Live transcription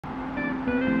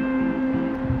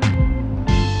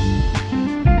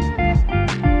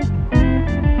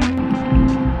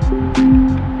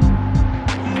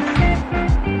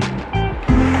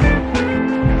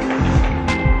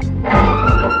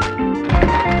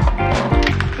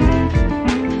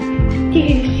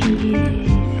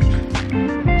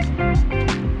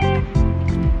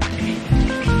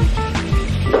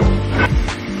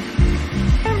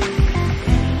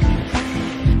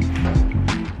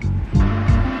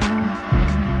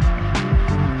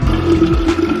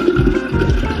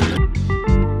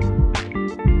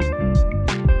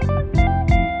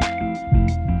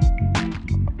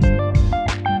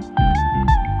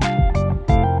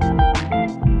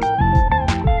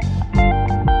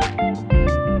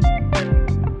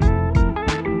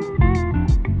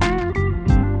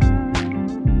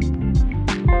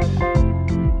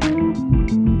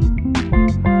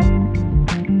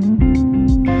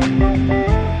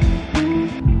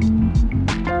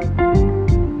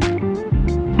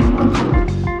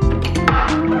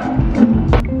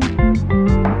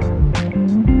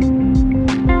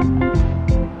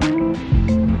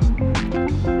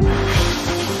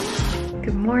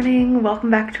morning, welcome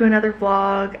back to another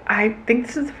vlog. I think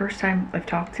this is the first time I've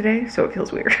talked today, so it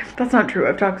feels weird. That's not true,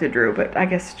 I've talked to Drew, but I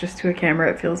guess just to a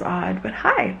camera it feels odd. But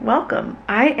hi, welcome.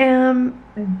 I am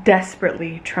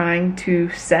desperately trying to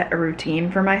set a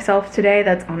routine for myself today.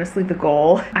 That's honestly the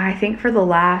goal. I think for the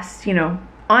last,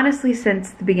 honestly since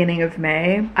the beginning of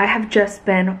May, I have just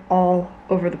been all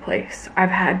over the place. I've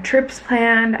had trips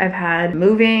planned, I've had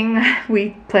moving.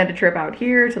 We planned a trip out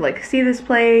here to like see this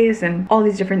place and all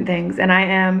these different things, and I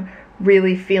am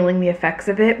really feeling the effects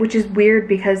of it, which is weird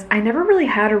because I never really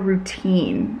had a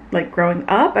routine like growing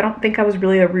up. I don't think I was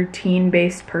really a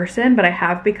routine-based person, but I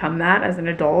have become that as an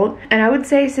adult. And I would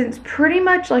say since pretty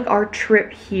much like our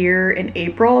trip here in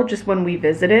April, just when we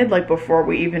visited, like before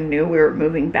we even knew we were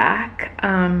moving back,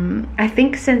 I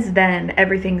think since then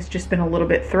everything's just been a little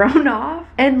bit thrown off,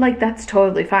 and like that's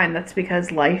totally fine. That's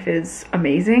because life is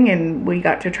amazing and we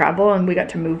got to travel and we got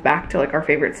to move back to like our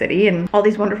favorite city and all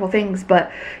these wonderful things.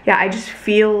 But yeah, I just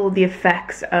feel the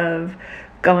effects of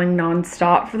going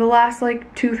non-stop for the last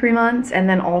like 2-3 months, and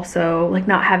then also like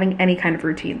not having any kind of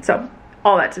routine. So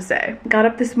all that to say, got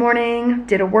up this morning,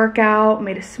 did a workout,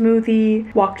 made a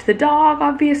smoothie, walked the dog,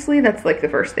 obviously. That's like the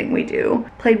first thing we do.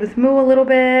 Played with Moo a little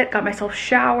bit, got myself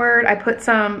showered. I put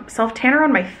some self-tanner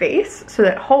on my face so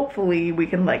that hopefully we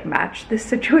can like match this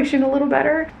situation a little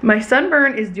better. My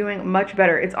sunburn is doing much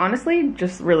better. It's honestly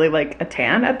just really like a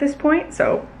tan at this point,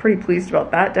 so pretty pleased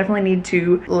about that. Definitely need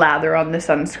to lather on the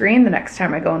sunscreen the next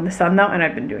time I go in the sun though, and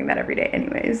I've been doing that every day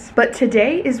anyways. But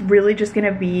today is really just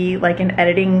gonna be like an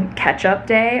editing catch-up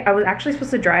day. I was actually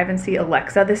supposed to drive and see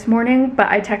Alexa this morning, but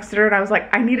I texted her and I was like,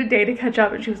 I need a day to catch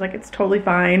up, and she was like, it's totally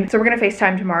fine. So we're gonna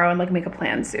FaceTime tomorrow and like make a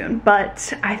plan soon.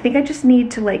 But I think I just need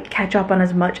to like catch up on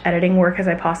as much editing work as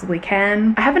I possibly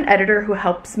can. I have an editor who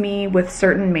helps me with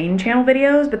certain main channel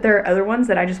videos, but there are other ones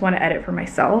that I just want to edit for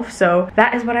myself. So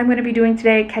that is what I'm going to be doing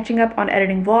today, catching up on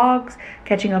editing vlogs,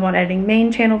 catching up on editing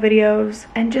main channel videos,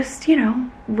 and just,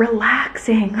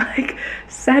 relaxing, like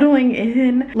settling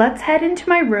in. Let's head into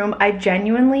my room. I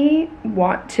genuinely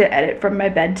want to edit from my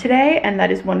bed today, and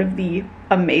that is one of the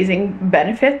amazing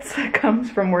benefits that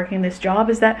comes from working this job,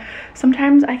 is that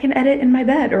sometimes I can edit in my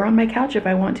bed or on my couch if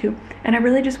I want to, and I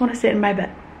really just want to sit in my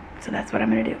bed. So that's what I'm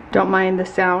gonna do. Don't mind the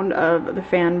sound of the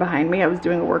fan behind me. I was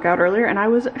doing a workout earlier and I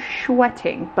was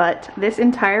sweating, but this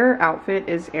entire outfit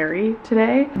is airy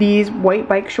today. These white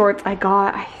bike shorts I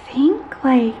got, I think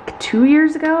like 2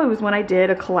 years ago. It was when I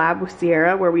did a collab with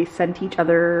Sierra where we sent each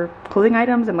other clothing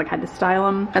items and like had to style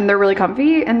them, and they're really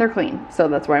comfy and they're clean, so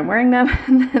that's why I'm wearing them.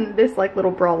 And then this like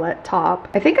little bralette top,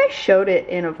 I think I showed it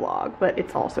in a vlog, but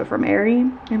it's also from Aerie,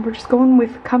 and we're just going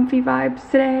with comfy vibes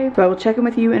today. So I will check in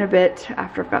with you in a bit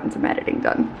after I've gotten some editing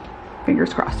done.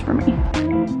 Fingers crossed for me.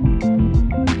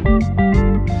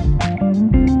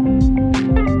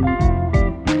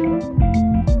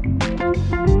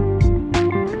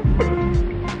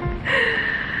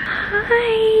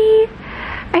 Hi!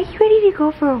 Are you ready to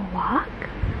go for a walk?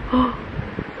 Do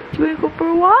you want to go for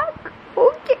a walk?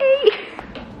 Okay!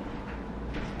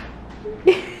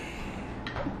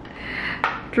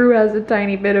 Drew has a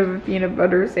tiny bit of a peanut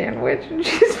butter sandwich and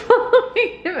she's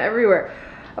following him everywhere.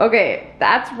 Okay,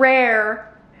 that's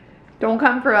rare. Don't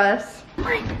come for us. Come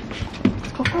on,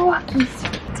 let's go for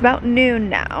walkies. It's about noon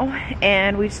now,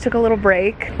 and we just took a little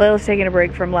break. Layla's taking a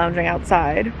break from lounging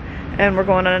outside, and we're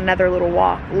going on another little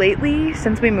walk. Lately,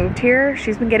 since we moved here,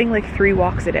 she's been getting like 3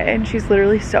 walks a day, and she's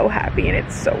literally so happy, and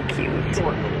it's so cute.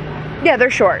 Yeah, they're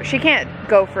short. She can't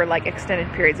go for like extended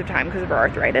periods of time because of her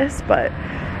arthritis, but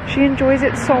she enjoys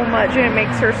it so much and it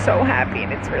makes her so happy,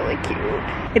 and it's really cute.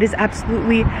 It is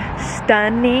absolutely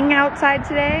stunning outside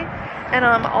today. And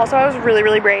also I was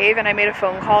really brave, and I made a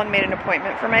phone call and made an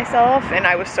appointment for myself, and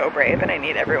I was so brave, and I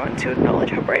need everyone to acknowledge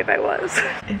how brave I was.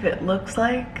 If it looks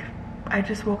like I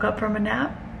just woke up from a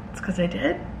nap, it's because I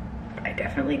did. I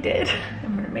definitely did.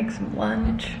 I'm gonna make some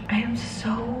lunch. I am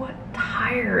so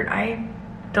tired. I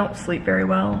don't sleep very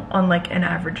well on like an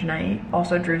average night.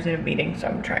 Also, Drew's in a meeting, so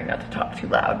I'm trying not to talk too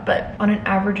loud, but on an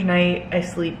average night, I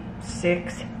sleep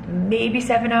 6, maybe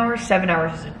 7 hours. 7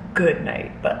 hours is a good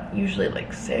night, but usually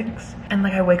like 6. And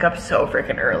like I wake up so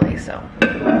freaking early, so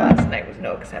last night was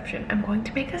no exception. I'm going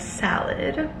to make a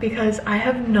salad because I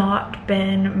have not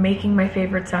been making my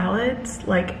favorite salads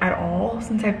like at all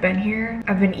since I've been here.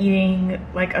 I've been eating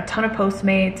like a ton of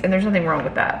Postmates, and there's nothing wrong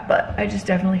with that, but I just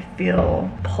definitely feel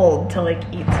pulled to like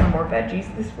eat some more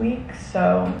veggies this week.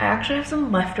 So I actually have some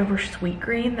leftover sweet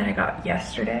green that I got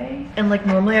yesterday, and like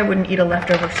normally I wouldn't eat a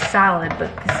leftover salad,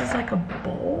 but this is like a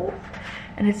bowl,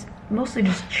 and it's mostly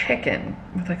just chicken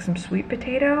with like some sweet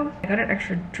potato. I got an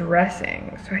extra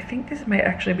dressing, so I think this might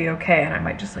actually be okay, and I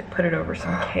might just like put it over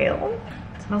some kale.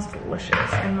 So smells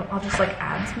delicious. And I'll just like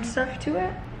add some stuff to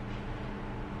it.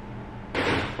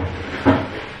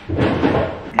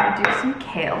 I'm gonna do some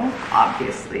kale,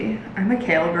 obviously. I'm a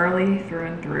kale girly through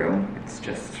and through. It's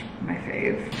just my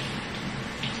fave.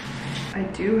 I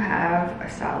do have a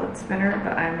salad spinner,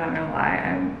 but I'm not gonna lie,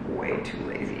 I'm way too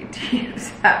lazy to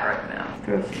use that right now.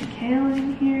 Throw some kale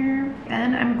in here.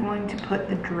 Then I'm going to put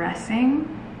the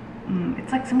dressing.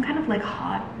 It's like some kind of like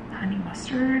hot honey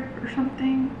mustard or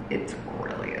something. It's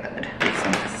really good.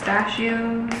 Some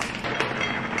pistachios.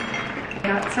 I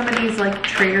got some of these like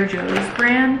Trader Joe's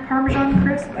brand Parmesan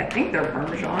crisp. I think they're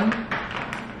Parmesan.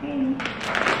 Hey.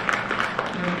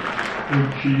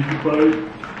 Cheese bite.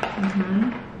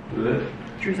 Good.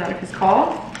 Drew's out of his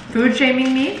call. Food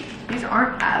shaming me. These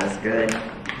aren't as good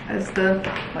as the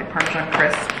like Parmesan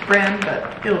crisp brand,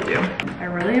 but it'll do. I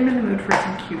really am in the mood for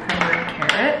some cucumber and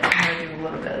carrot. I'm gonna do a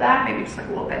little bit of that, maybe just like a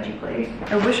little veggie plate.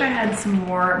 I wish I had some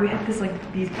more. We had this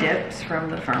like these dips from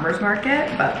the farmer's market,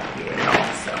 but we ate it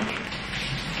all, so.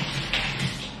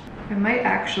 I might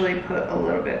actually put a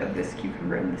little bit of this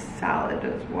cucumber in the salad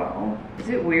as well. Is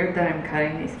it weird that I'm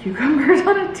cutting these cucumbers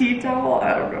on a tea towel?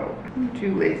 I don't know. I'm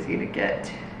too lazy to get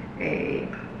a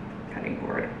cutting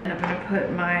board. And I'm gonna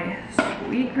put my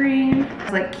sweet green.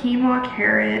 It's like quinoa,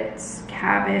 carrots,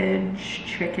 cabbage,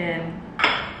 chicken.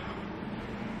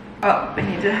 Oh, I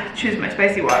need to choose my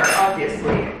spicy water,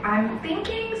 obviously. I'm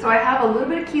thinking, so I have a little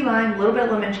bit of key lime, a little bit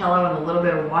of limoncello, and a little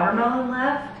bit of watermelon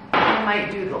left. I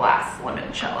might do the last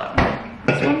limoncello.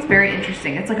 This one's very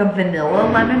interesting. It's like a vanilla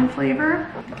lemon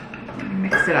flavor. Let me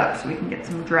mix it up so we can get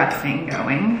some dressing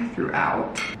going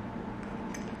throughout.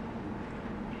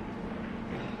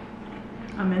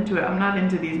 I'm into it. I'm not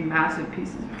into these massive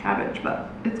pieces of cabbage, but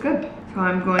it's good. So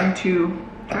I'm going to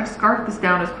try to scarf this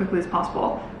down as quickly as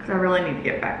possible because I really need to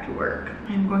get back to work.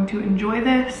 I'm going to enjoy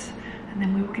this and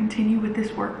then we will continue with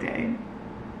this work day.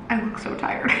 I look so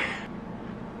tired.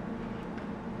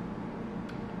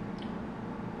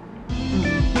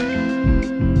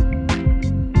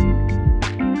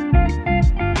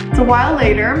 It's a while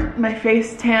later. My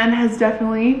face tan has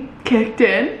definitely kicked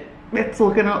in. It's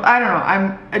looking, I don't know,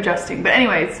 I'm adjusting. But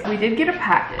anyways, we did get a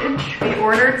package. We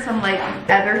ordered some like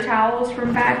feather towels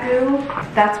from Bagu.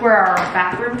 That's where our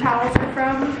bathroom towels are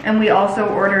from. And we also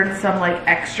ordered some like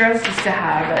extras just to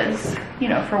have as, you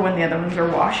know, for when the other ones are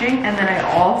washing. And then I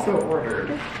also ordered,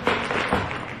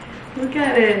 look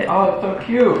at it. Oh, it's so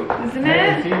cute. Isn't I it?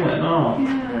 haven't seen it, no.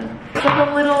 Yeah. It's like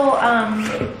a little,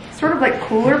 sort of like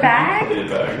cooler bag.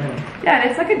 Yeah, and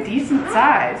it's like a decent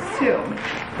size too.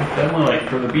 Definitely like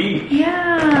for the beach.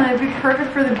 Yeah, it'd be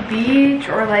perfect for the beach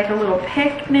or like a little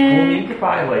picnic. Well, you could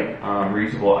buy like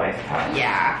reusable ice towels.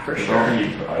 Yeah, for There's sure. all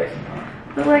you put ice in them.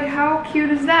 But like, how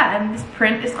cute is that? And this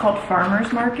print is called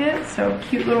Farmer's Market, so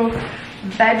cute little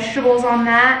vegetables on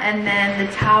that. And then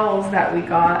the towels that we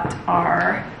got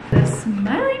are the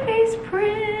smiley face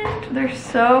print. They're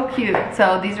so cute.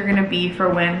 So these are gonna be for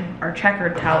when our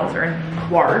checkered towels are in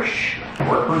wash.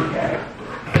 Or for guests.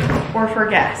 Or for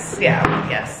guests, yeah, when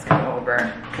guests come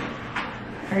over.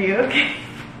 Are you okay?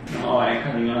 No, I ain't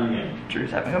cutting onion.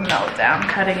 Drew's having a meltdown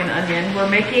cutting an onion. We're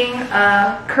making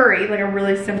a curry, like a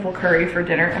really simple curry for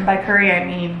dinner. And by curry, I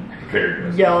mean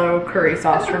yellow curry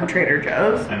sauce from Trader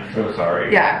Joe's. I'm so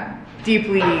sorry. Yeah,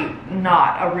 deeply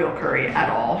not a real curry at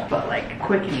all, but like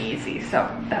quick and easy. So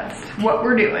that's what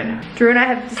we're doing. Drew and I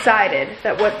have decided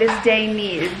that what this day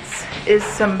needs is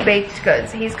some baked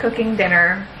goods. He's cooking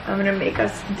dinner. I'm gonna make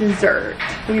us dessert.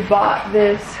 We bought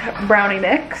this brownie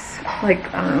mix,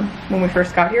 like, I don't know, when we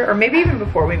first got here, or maybe even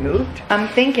before we moved. I'm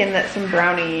thinking that some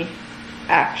brownie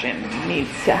action needs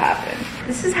to happen.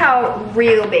 This is how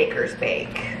real bakers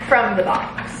bake from the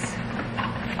box.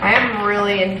 I am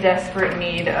really in desperate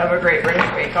need of a Great British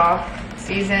Bake Off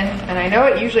season, and I know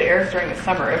it usually airs during the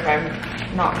summer if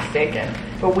I'm not mistaken,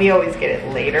 but we always get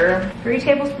it later. 3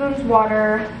 tablespoons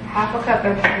water, half a cup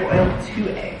vegetable oil, 2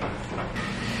 eggs.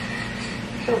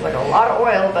 Feels like a lot of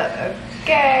oil, but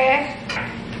okay.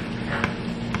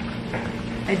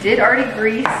 I did already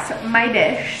grease my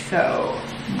dish, so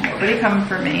nobody come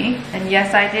for me. And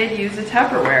yes, I did use a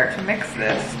Tupperware to mix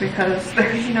this because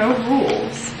there's no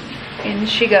rules. In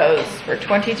she goes for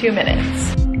 22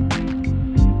 minutes.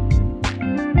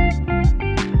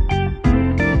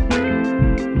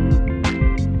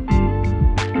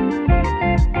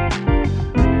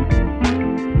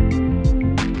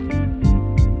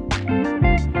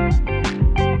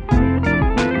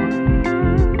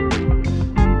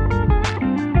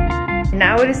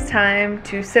 Now it is is time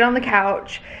to sit on the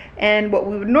couch, and what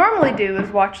we would normally do is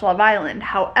watch Love Island.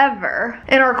 However,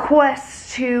 in our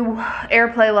quest to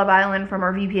AirPlay Love Island from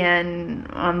our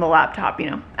VPN on the laptop, you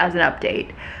know, as an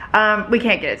update, we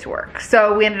can't get it to work.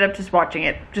 So we ended up just watching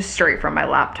it just straight from my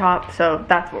laptop. So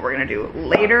that's what we're gonna do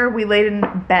later. We laid in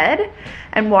bed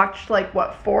and watched like,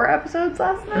 what, 4 episodes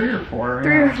last night? 3 or 4.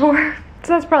 3 or 4.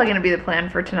 So that's probably gonna be the plan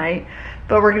for tonight.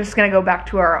 But we're just gonna go back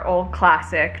to our old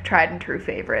classic, tried and true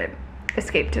favorite,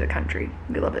 Escape to the Country.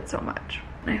 We love it so much.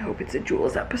 I hope it's a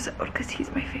Jules episode because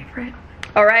he's my favorite.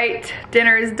 All right,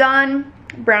 dinner is done.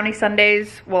 Brownie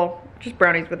sundaes, well, just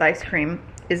brownies with ice cream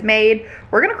is made.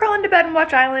 We're gonna crawl into bed and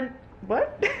watch Island.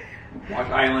 What? Watch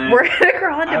Island. We're gonna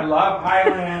crawl into. I love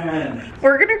Island.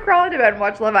 We're gonna crawl into bed and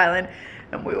watch Love Island,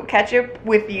 and we will catch up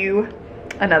with you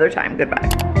another time. Goodbye.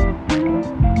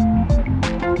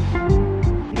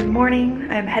 Good morning.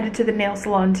 I'm headed to the nail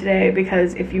salon today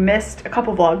because if you missed a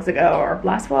couple vlogs ago, or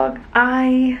last vlog,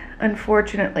 I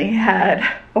unfortunately had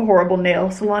a horrible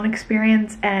nail salon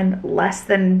experience, and less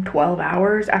than 12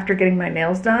 hours after getting my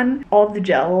nails done, all of the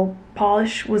gel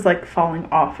polish was like falling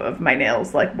off of my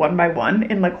nails like one by one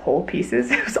in like whole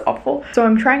pieces. It was awful. So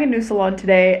I'm trying a new salon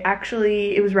today.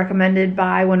 Actually, it was recommended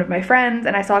by one of my friends,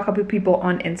 and I saw a couple of people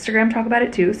on Instagram talk about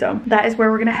it too. So that is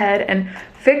where we're gonna head and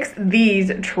fix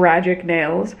these tragic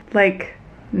nails. Like,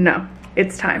 no.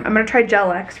 It's time. I'm gonna try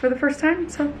Gel X for the first time,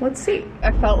 so let's see.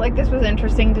 I felt like this was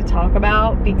interesting to talk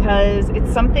about because it's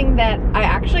something that I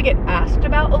actually get asked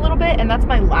about a little bit, and that's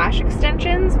my lash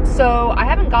extensions. So I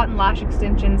haven't gotten lash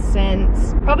extensions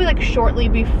since probably like shortly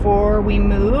before we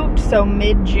moved, so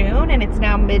mid-June, and it's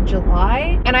now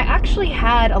mid-July. And I actually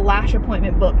had a lash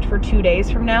appointment booked for 2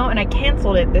 days from now, and I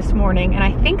canceled it this morning, and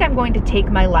I think I'm going to take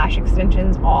my lash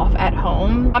extensions off at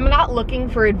home. I'm not looking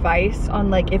for advice on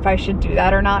like if I should do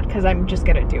that or not, because I'm just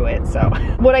gonna do it. So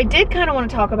what I did kind of want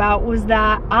to talk about was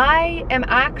that I am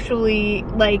actually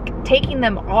like taking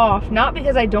them off, not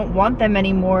because I don't want them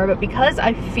anymore, but because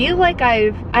I feel like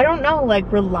I don't know,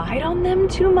 like relied on them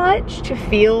too much to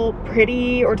feel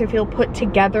pretty or to feel put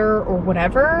together or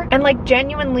whatever. And like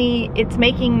genuinely, it's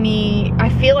making me, I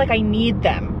feel like I need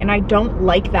them, and I don't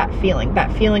like that feeling.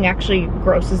 That feeling actually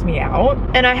grosses me out.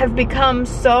 And I have become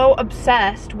so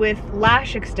obsessed with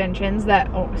lash extensions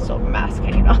that, oh, I still have a mask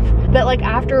hanging off, that like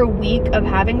after a week of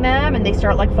having them and they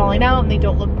start like falling out and they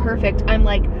don't look perfect, I'm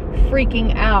like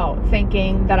freaking out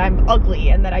thinking that I'm ugly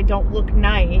and that I don't look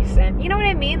nice. And you know what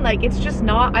I mean? Like, it's just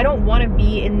not, I don't want to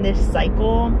be in this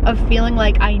cycle of feeling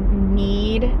like I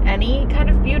need any kind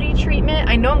of beauty treatment.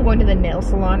 I know I'm going to the nail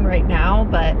salon right now,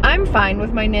 but I'm fine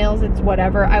with my nails. It's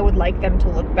whatever. I would like them to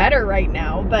look better right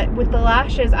now. But with the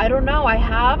lashes, I don't know. I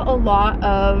have a lot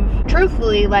of,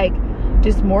 truthfully, like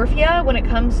dysmorphia when it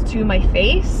comes to my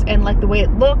face and like the way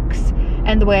it looks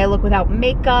and the way I look without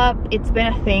makeup. It's been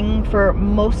a thing for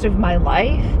most of my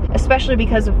life, especially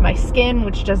because of my skin,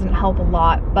 which doesn't help a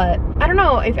lot. But I don't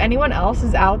know if anyone else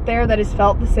is out there that has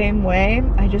felt the same way.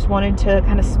 I just wanted to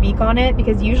kind of speak on it,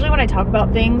 because usually when I talk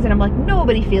about things and I'm like,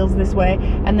 nobody feels this way,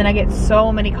 and then I get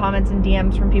so many comments and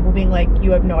DMs from people being like,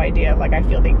 you have no idea, like I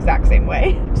feel the exact same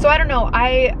way. So I don't know,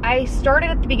 I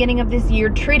started at the beginning of this year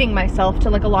treating myself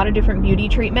to like a lot of different beauty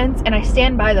treatments, and I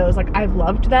stand by those. Like, I've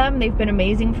loved them. They've been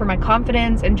amazing for my confidence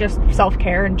and just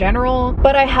self-care in general.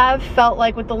 But I have felt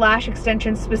like with the lash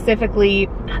extensions specifically,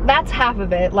 that's half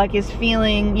of it, like, is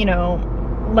feeling, you know,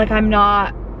 like I'm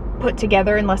not put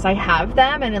together unless I have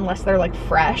them and unless they're like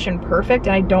fresh and perfect,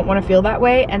 and I don't want to feel that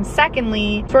way. And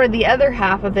secondly, sort of the other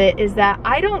half of it is that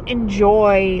I don't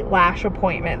enjoy lash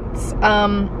appointments.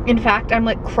 In fact, I'm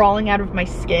like crawling out of my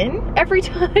skin every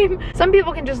time. Some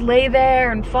people can just lay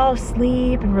there and fall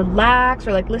asleep and relax,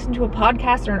 or like listen to a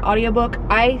podcast or an audiobook.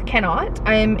 I cannot.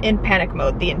 I'm in panic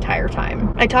mode the entire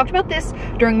time. I talked about this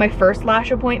during my first lash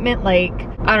appointment, like,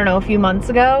 I don't know, a few months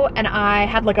ago, and I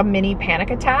had like a mini panic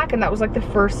attack, and that was like the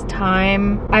first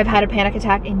time I've had a panic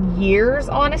attack in years,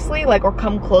 honestly, like, or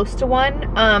come close to one.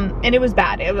 And it was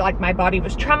bad. It was like my body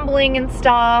was trembling and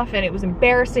stuff, and it was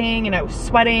embarrassing, and I was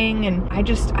sweating, and I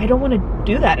don't want to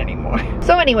do that anymore.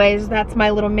 So anyways, that's my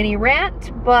little mini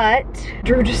rant. But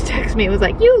Drew just texted me, it was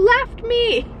like, you left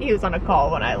me. He was on a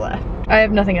call when I left. I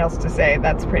have nothing else to say.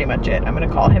 That's pretty much it. I'm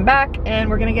gonna call him back and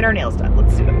we're gonna get our nails done.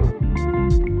 Let's do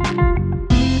it.